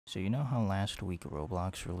So you know how last week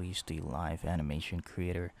Roblox released the live animation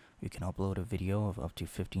creator? You can upload a video of up to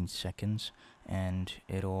 15 seconds and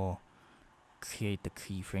it'll create the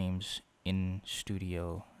keyframes in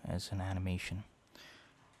Studio as an animation.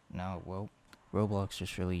 Now, well, Roblox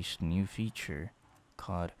just released a new feature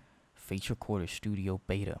called Face Recorder Studio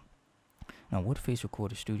Beta. Now, what Face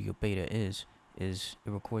Recorder Studio Beta is it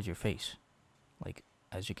records your face. Like,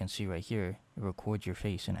 as you can see right here, it records your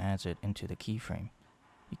face and adds it into the keyframe.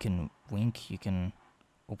 You can wink, you can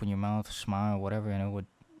open your mouth, smile, whatever, and it would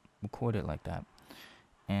record it like that.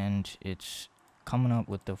 And it's coming up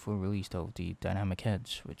with the full release of the Dynamic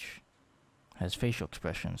Heads, which has facial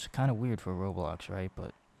expressions. Kind of weird for Roblox, right?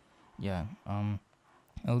 But yeah, I'll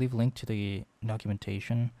leave a link to the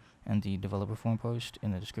documentation and the developer forum post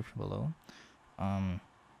in the description below.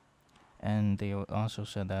 And they also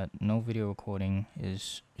said that no video recording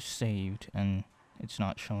is saved and it's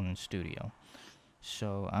not shown in Studio.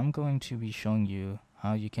 So I'm going to be showing you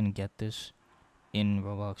how you can get this in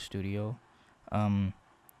Roblox Studio. A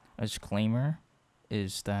disclaimer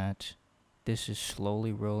is that this is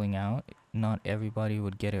slowly rolling out. Not everybody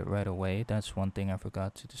would get it right away. That's one thing I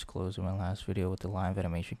forgot to disclose in my last video with the live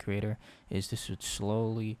animation creator, is this would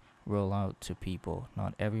slowly roll out to people.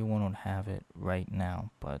 Not everyone would have it right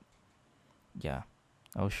now, but yeah,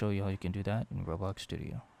 I'll show you how you can do that in Roblox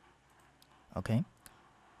Studio. Okay,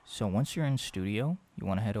 so once you're in Studio, you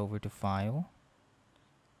want to head over to File,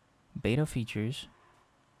 Beta Features,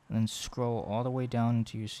 and then scroll all the way down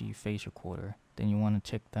until you see Face Recorder. Then you want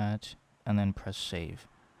to tick that and then press Save.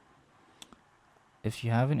 If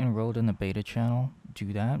you haven't enrolled in the beta channel,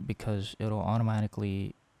 do that because it'll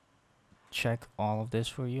automatically check all of this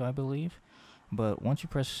for you, I believe. But once you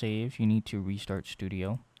press Save, you need to restart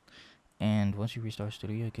Studio. And once you restart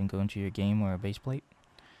Studio, you can go into your game or a base plate.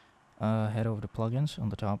 Head over to Plugins on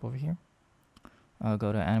the top over here.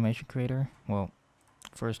 Go to Animation Creator. Well,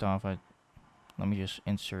 first off, let me just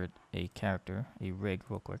insert a character, a rig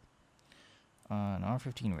real quick. An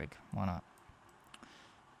R15 rig, why not?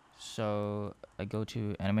 So I go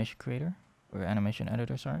to Animation Creator, or Animation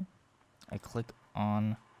Editor, sorry. I click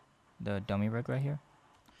on the dummy rig right here.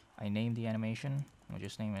 I name the animation. I'll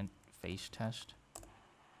just name it Face Test.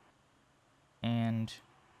 And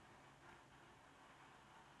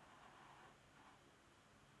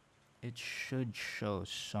it should show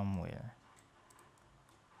somewhere.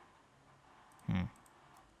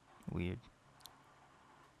 Weird.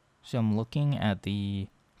 So I'm looking at the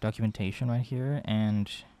documentation right here, and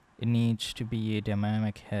it needs to be a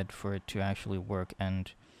dynamic head for it to actually work,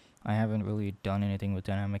 and I haven't really done anything with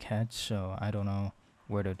dynamic heads, so I don't know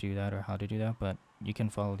where to do that or how to do that, but you can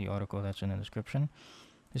follow the article that's in the description.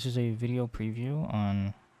 This is a video preview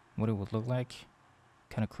on what it would look like.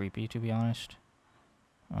 Kind of creepy, to be honest,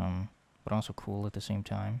 but also cool at the same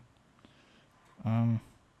time. And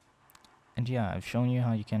yeah, I've shown you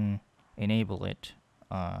how you can enable it.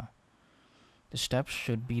 The steps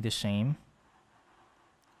should be the same.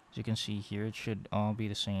 As you can see here, it should all be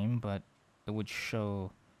the same, but it would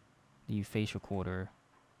show the face recorder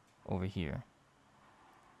over here.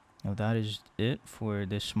 Now that is it for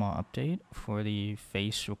this small update for the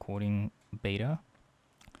face recording beta.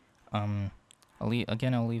 I'll leave a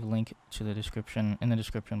link to the description in the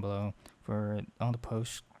description below for all the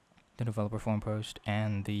posts, the developer forum post,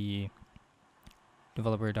 and the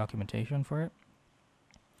developer documentation for it.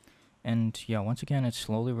 And yeah, once again, it's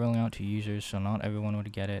slowly rolling out to users, so not everyone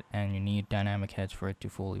would get it, and you need dynamic heads for it to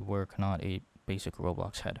fully work, not a basic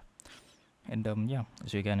Roblox head. And yeah,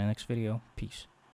 see you again in the next video. Peace.